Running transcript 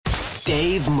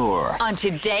Dave Moore on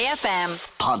Today FM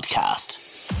podcast.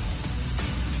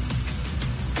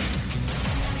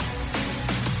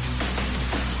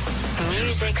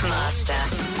 Music Master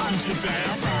on Today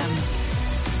FM.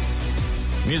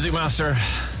 Music Master,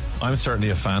 I'm certainly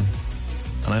a fan.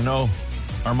 And I know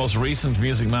our most recent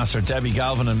Music Master, Debbie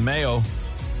Galvin in Mayo,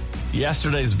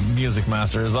 yesterday's Music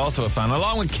Master, is also a fan,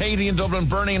 along with Katie in Dublin,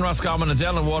 Bernie in Roscommon,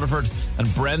 Adele in Waterford,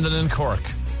 and Brendan in Cork.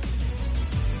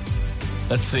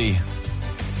 Let's see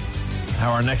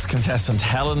how our next contestant,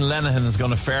 Helen Lenihan, is going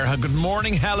to fare. Good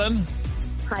morning, Helen.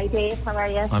 Hi, Dave. How are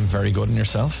you? I'm very good. And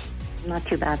yourself? Not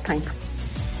too bad, thanks.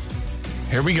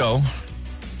 Here we go.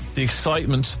 The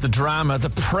excitement, the drama, the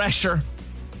pressure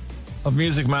of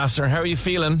Music Master. How are you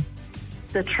feeling?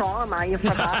 The trauma, you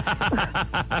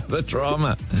forgot. The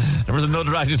trauma. There was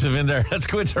another adjective in there. Let's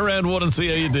go into round one and see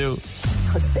how you do.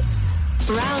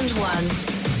 Round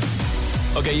one.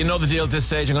 Okay, you know the deal at this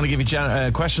stage. I'm going to give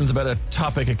you questions about a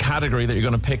topic, a category that you're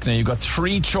going to pick now. You've got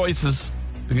three choices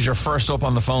because you're first up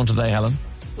on the phone today, Helen.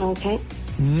 Okay.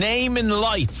 Naming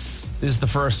lights is the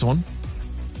first one.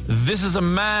 This is a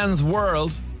man's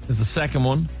world is the second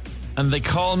one. And They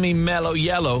Call Me Mellow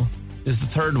Yellow is the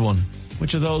third one.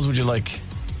 Which of those would you like?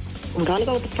 I'm going to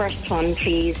go with the first one,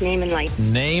 please. Name and lights.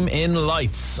 Name in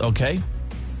lights, okay?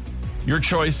 Your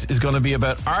choice is going to be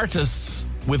about artists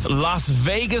with Las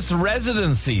Vegas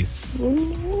residencies.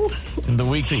 Ooh. In the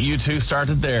week that you two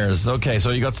started theirs. Okay,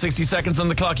 so you got 60 seconds on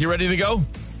the clock. You ready to go?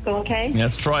 Okay.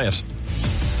 Let's try it.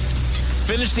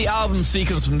 Finish the album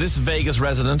sequence from this Vegas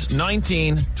resident.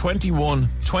 19, 21,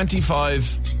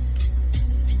 25.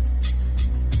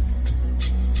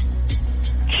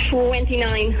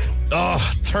 29. Oh,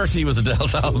 30 was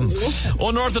Adele's album.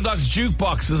 Unorthodox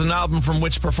Jukebox is an album from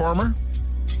which performer?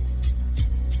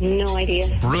 No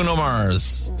idea. Bruno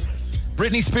Mars.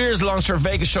 Britney Spears launched her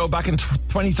Vegas show back in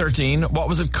 2013. What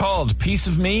was it called? Piece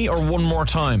of Me or One More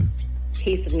Time?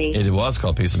 Piece of Me. It was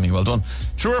called Piece of Me. Well done.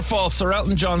 True or false, Sir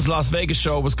Elton John's Las Vegas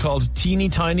show was called Teeny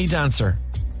Tiny Dancer?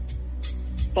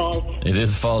 False. It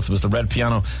is false. It was the Red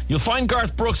Piano. You'll find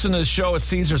Garth Brooks in his show at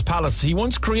Caesar's Palace. He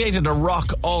once created a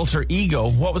rock alter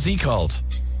ego. What was he called?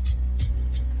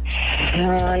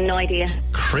 No idea.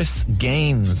 Chris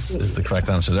Gaines is the correct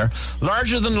answer there.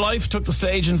 Larger Than Life took the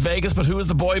stage in Vegas, but who is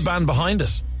the boy band behind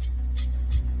it?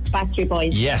 Backstreet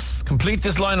Boys. Yes. Complete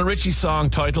this Lionel Richie song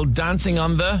titled Dancing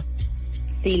on the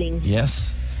Ceiling.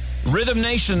 Yes. Rhythm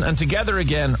Nation and Together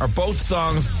Again are both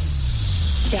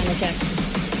songs. Janet Jackson.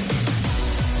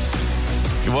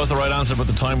 It was the right answer, but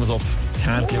the time was up.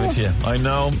 Can't give it to you. I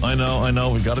know.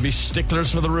 We've got to be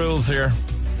sticklers for the rules here.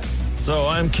 So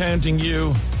I'm counting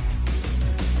you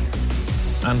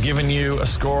and giving you a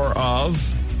score of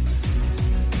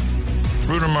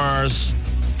Bruno Mars.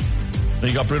 No,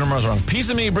 you got Bruno Mars wrong. Piece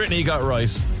of Me, Britney, you got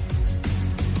right.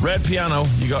 Red Piano,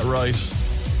 you got right.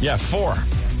 Yeah, 4.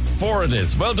 4 it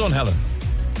is. Well done, Helen.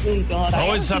 Oh, God.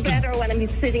 Always I have do to... better when I'm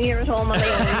sitting here at home on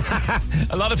my own.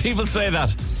 A lot of people say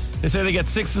that. They say they get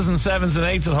 6s and 7s and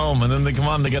 8s at home, and then they come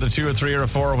on, they get a 2 or 3 or a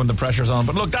 4 when the pressure's on.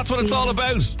 But look, that's what it's all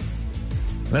about.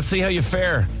 Let's see how you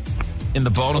fare in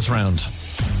the bonus round.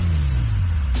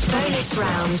 Bonus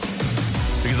round.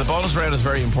 Because the bonus round is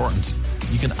very important.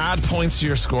 You can add points to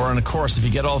your score, and of course, if you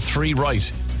get all 3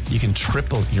 right, you can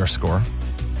triple your score.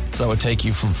 So that would take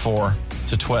you from 4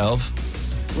 to 12.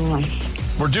 Right.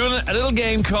 We're doing a little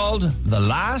game called The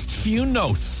Last Few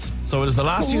Notes. So it is the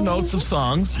last few notes of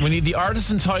songs. We need the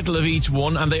artist and title of each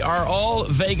one, and they are all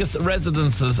Vegas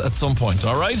residences at some point,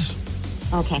 all right?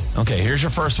 Okay. Okay, here's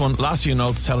your first one. Last few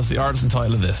notes. Tell us the artist and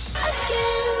title of this.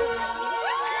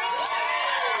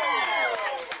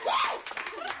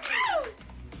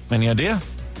 Any idea?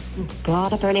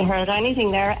 God, I've barely heard anything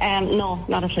there. No,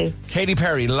 not a clue. Katy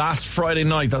Perry, Last Friday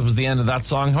Night. That was the end of that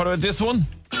song. How about this one?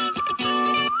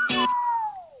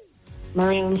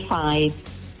 Maroon 5.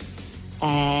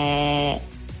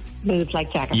 Moves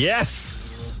Like Jagger.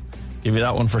 Yes! Give you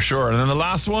that one for sure. And then the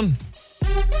last one.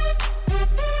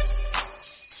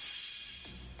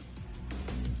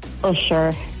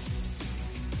 Usher.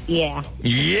 Yeah.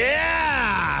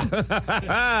 Yeah!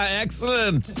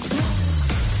 Excellent.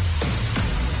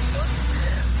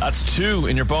 That's 2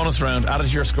 in your bonus round. Added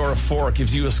to your score of 4. It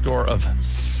gives you a score of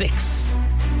 6.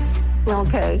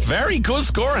 Okay. Very good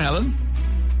score, Helen.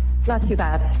 Not too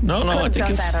bad. No, I think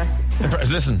it's better.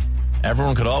 Listen,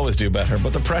 everyone could always do better,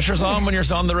 but the pressure's on when you're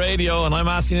on the radio and I'm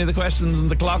asking you the questions and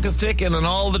the clock is ticking and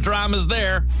all the drama's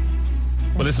there.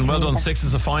 But listen, well done. 6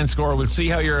 is a fine score. We'll see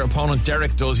how your opponent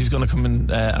Derek does. He's going to come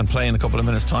in and play in a couple of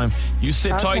minutes' time. You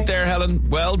sit tight there, Helen.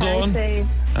 Well done.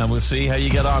 And we'll see how you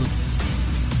get on.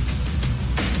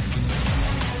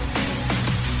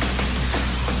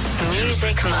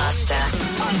 Music Master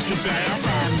on Today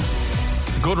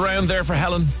FM. Good round there for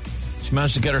Helen. She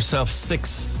managed to get herself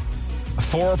 6. A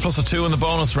 4 plus a 2 in the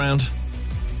bonus round.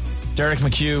 Derek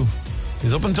McHugh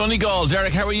is up in Donegal.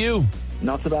 Derek, how are you?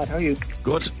 Not so bad. How are you?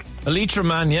 Good. A Leitrim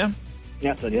man, yeah?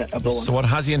 Yeah, So what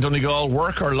has you in Donegal?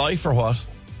 Work or life or what?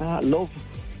 Love.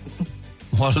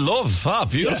 What, love? Ah,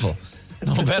 beautiful.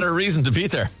 Yeah. No better reason to be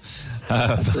there.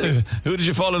 Who did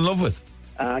you fall in love with?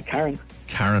 Karen.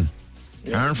 Karen.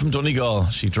 Yeah. Karen from Donegal.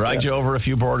 She dragged you over a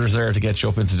few borders there to get you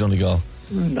up into Donegal.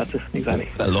 That's it, exactly.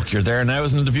 Look, you're there now.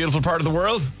 Isn't it a beautiful part of the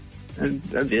world?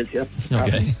 It is, yeah.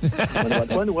 Okay.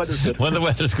 When the weather's good. When the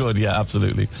weather's good, yeah,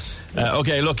 absolutely.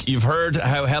 Okay, look, you've heard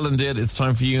how Helen did. It's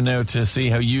time for you now to see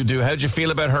how you do. How did you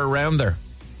feel about her round there?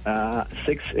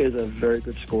 6 is a very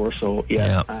good score, so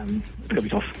yeah. It's going to be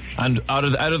tough. And out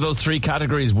of those 3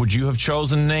 categories, would you have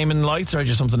chosen name and lights, or had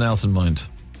you something else in mind?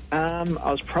 I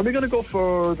was probably going to go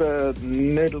for the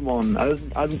middle one. I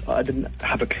didn't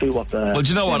have a clue what the... Well, do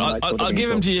you know what? I'll give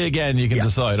him to you again. You can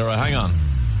decide. All right, hang on.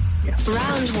 Yeah.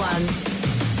 Round 1.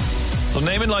 So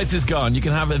name and lights is gone. You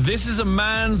can have This Is a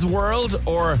Man's World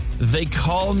or They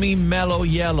Call Me Mellow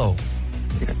Yellow.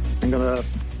 Okay. I'm going to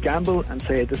gamble and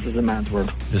say This Is a Man's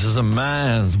World. This Is a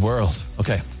Man's World.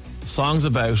 Okay. Songs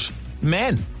about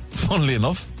men, funnily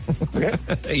enough. Okay.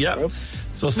 Yeah. Well.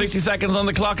 So 60 seconds on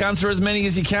the clock. Answer as many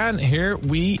as you can. Here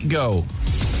we go.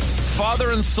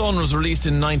 Father and Son was released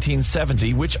in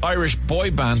 1970. Which Irish boy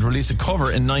band released a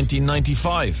cover in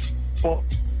 1995? Oh.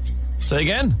 Say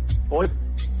again? Boy.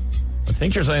 I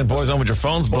think you're saying Boys On with your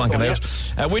phones blanking out.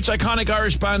 Which iconic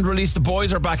Irish band released The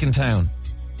Boys Are Back in Town?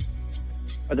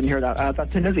 I didn't hear that.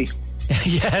 That's in Izzy.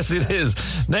 Yes, it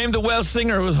is. Name the Welsh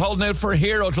singer who was holding out for a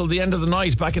hero till the end of the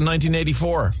night back in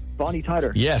 1984. Bonnie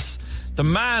Tyler. Yes. The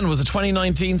Man was a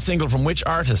 2019 single from which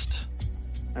artist?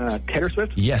 Taylor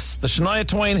Swift. Yes. The Shania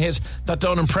Twain hit That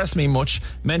Don't Impress Me Much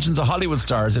mentions a Hollywood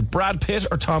star. Is it Brad Pitt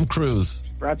or Tom Cruise?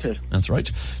 Brad Pitt. That's right.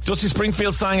 Dusty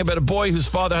Springfield sang about a boy whose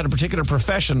father had a particular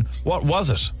profession. What was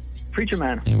it? Preacher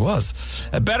Man. He was.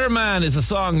 A Better Man is a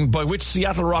song by which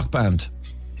Seattle rock band?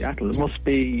 Seattle. It must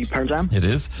be Pearl Jam. It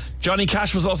is. Johnny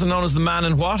Cash was also known as the Man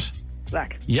in what?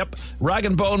 Black. Yep. Rag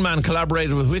and Bone Man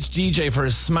collaborated with which DJ for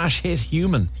his smash hit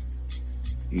Human?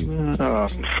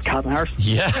 Calvin Harris.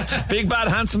 Yeah. Big Bad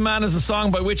Handsome Man is a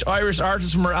song by which Irish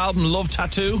artist from her album Love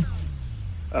Tattoo?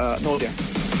 No idea.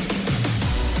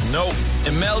 No.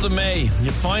 Imelda May.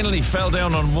 You finally fell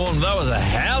down on one. That was a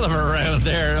hell of a round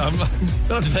there. I'm going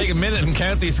to have to take a minute and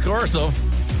count these scores up.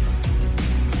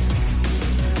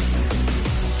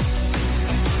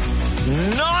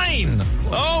 9!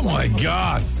 Oh my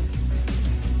God.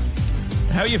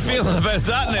 How are you feeling about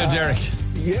that now, Derek?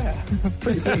 Yeah,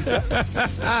 pretty pleased.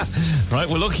 Right,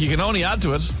 well look, you can only add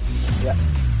to it. Yeah.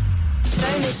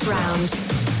 Bonus round.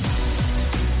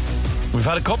 We've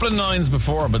had a couple of 9s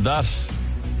before, but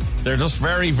they're just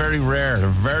very, very rare. They're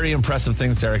very impressive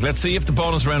things, Derek. Let's see if the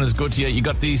bonus round is good to you. You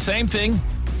got the same thing.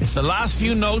 It's the last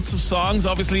few notes of songs.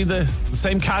 Obviously, the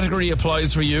same category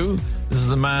applies for you. This is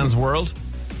a man's world.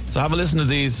 So have a listen to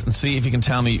these and see if you can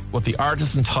tell me what the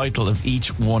artist and title of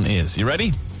each one is. You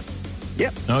ready?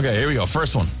 Yep. Okay, here we go.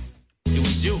 First one. It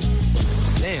was you.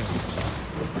 Damn.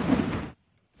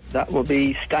 That will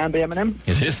be Stand by Eminem.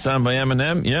 It is Stand by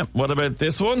Eminem. Yep. What about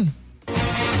this one?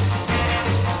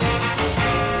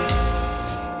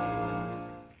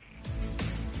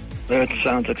 It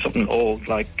sounds like something old,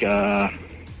 like I'm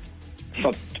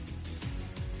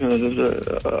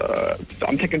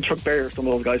thinking Chuck Berry or some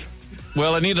of those guys.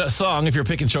 Well, I need a song if you're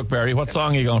picking Chuck Berry. What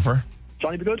song are you going for?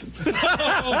 Johnny Be Good.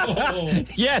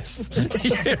 Yes,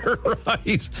 you're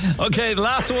right. Okay,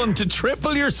 last one to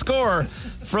triple your score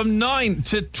from 9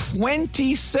 to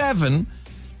 27.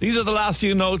 These are the last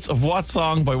few notes of what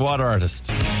song by what artist?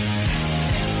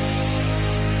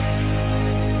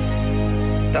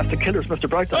 That's the Killers, Mr.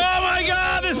 Brightside. Oh my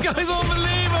God, this guy's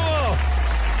unbelievable!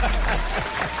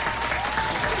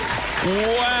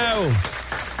 Wow.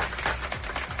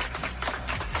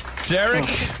 Derek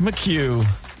McHugh.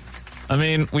 I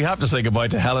mean, we have to say goodbye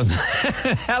to Helen.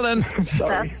 Helen.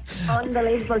 Sorry.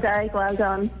 Unbelievable, Derek. Well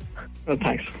done. Well,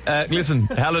 thanks. Listen,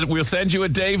 Helen, we'll send you a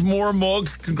Dave Moore mug.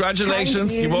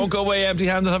 Congratulations. Thank you. You won't go away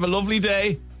empty-handed. Have a lovely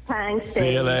day. Thanks,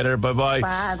 See you later. Bye-bye.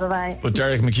 Bye. But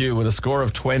Derek McHugh with a score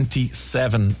of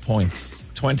 27 points.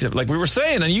 20, like we were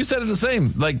saying, and you said it the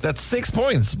same. Like, that's 6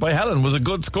 points by Helen was a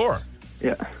good score.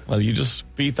 Yeah. Well, you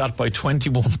just beat that by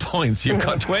 21 points. You've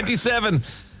got 27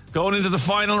 going into the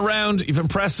final round. You've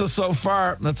impressed us so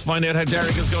far. Let's find out how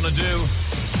Derek is going to do.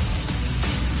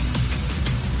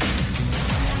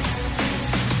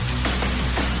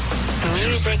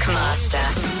 Music Master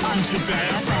on Today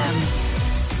FM.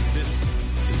 This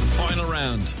is the final final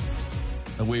round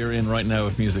that we are in right now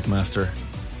with Music Master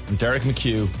and Derek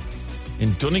McHugh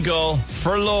in Donegal.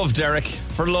 For love, Derek,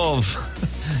 for love.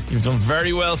 You've done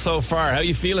very well so far. How are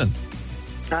you feeling?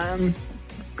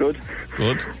 Good.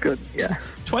 Good, yeah.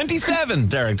 27,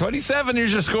 Derek. 27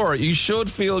 is your score. You should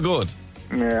feel good.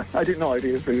 Yeah, I didn't know.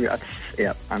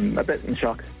 I'm a bit in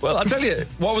shock. Well, I'll tell you,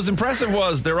 what was impressive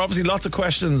was there were obviously lots of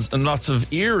questions and lots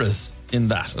of eras in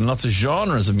that and lots of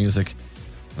genres of music.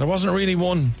 There wasn't really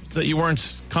one that you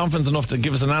weren't confident enough to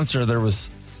give us an answer. There was,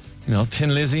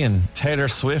 Thin Lizzy and Taylor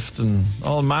Swift and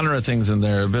all manner of things in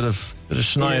there. A bit of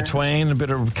Shania Twain, a bit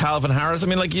of Calvin Harris. I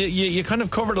mean, like you kind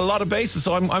of covered a lot of bases.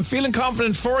 So I'm feeling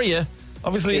confident for you.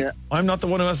 Obviously, I'm not the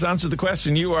one who has to answer the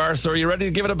question. You are. So are you ready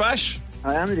to give it a bash?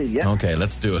 I am indeed, yeah. Okay,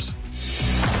 let's do it.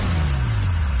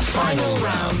 Final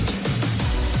round.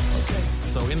 Okay,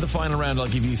 so in the final round, I'll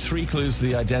give you 3 clues to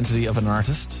the identity of an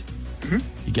artist.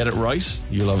 Mm-hmm. You get it right,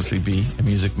 you'll obviously be a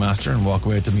Music Master and walk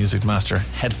away with the Music Master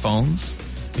headphones.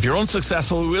 If you're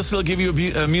unsuccessful, we will still give you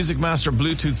a Music Master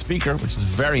Bluetooth speaker, which is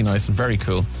very nice and very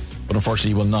cool, but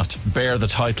unfortunately you will not bear the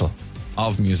title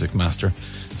of Music Master.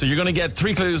 So you're going to get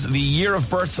 3 clues: the year of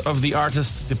birth of the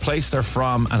artist, the place they're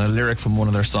from, and a lyric from one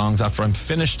of their songs. After I'm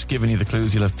finished giving you the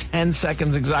clues, you'll have 10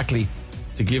 seconds exactly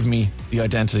to give me the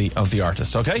identity of the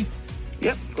artist, okay?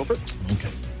 Yep, go for it. Okay.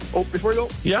 Oh, before I go,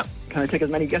 Yeah. can I take as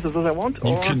many guesses as I want?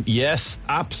 You can, yes,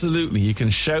 absolutely. You can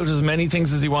shout as many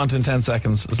things as you want in 10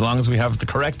 seconds. As long as we have the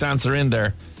correct answer in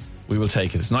there, we will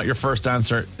take it. It's not your first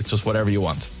answer, it's just whatever you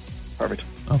want. Perfect.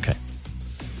 Okay.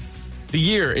 The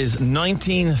year is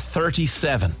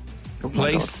 1937. The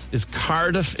place is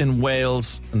Cardiff in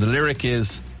Wales, and the lyric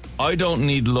is, I don't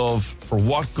need love, for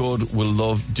what good will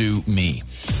love do me?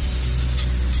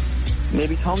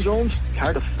 Maybe Tom Jones,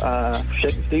 Cardiff,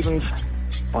 Shakin' Stevens,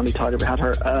 Bonnie Tyler, we had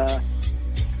her.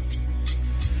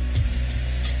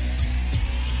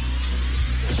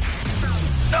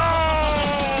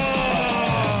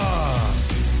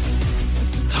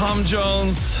 Tom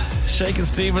Jones, Shakin'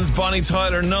 Stevens, Bonnie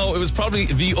Tyler. No, it was probably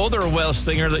the other Welsh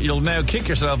singer that you'll now kick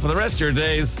yourself for the rest of your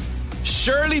days.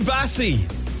 Shirley Bassey.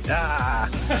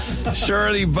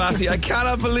 Shirley Bassey. I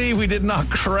cannot believe we did not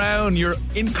crown your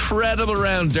incredible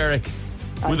round, Derek,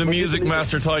 with a Music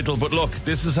Master title. But look,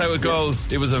 this is how it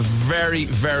goes. It was a very,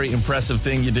 very impressive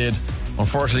thing you did.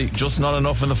 Unfortunately, just not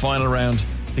enough in the final round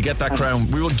to get that crown.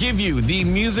 We will give you the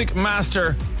Music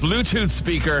Master Bluetooth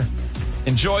speaker.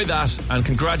 Enjoy that, and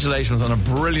congratulations on a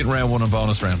brilliant round 1 and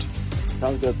bonus round.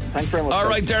 Sounds good. Thanks very much. All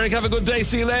right, Derek, have a good day.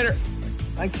 See you later.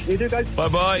 Thanks. You too, guys.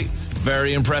 Bye-bye.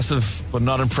 Very impressive, but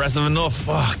not impressive enough.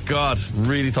 Oh, God.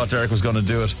 Really thought Derek was going to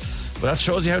do it. But that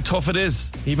shows you how tough it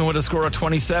is. Even with a score of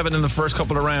 27 in the first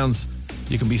couple of rounds,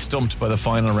 you can be stumped by the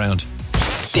final round.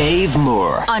 Dave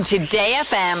Moore on Today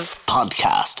FM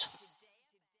podcast.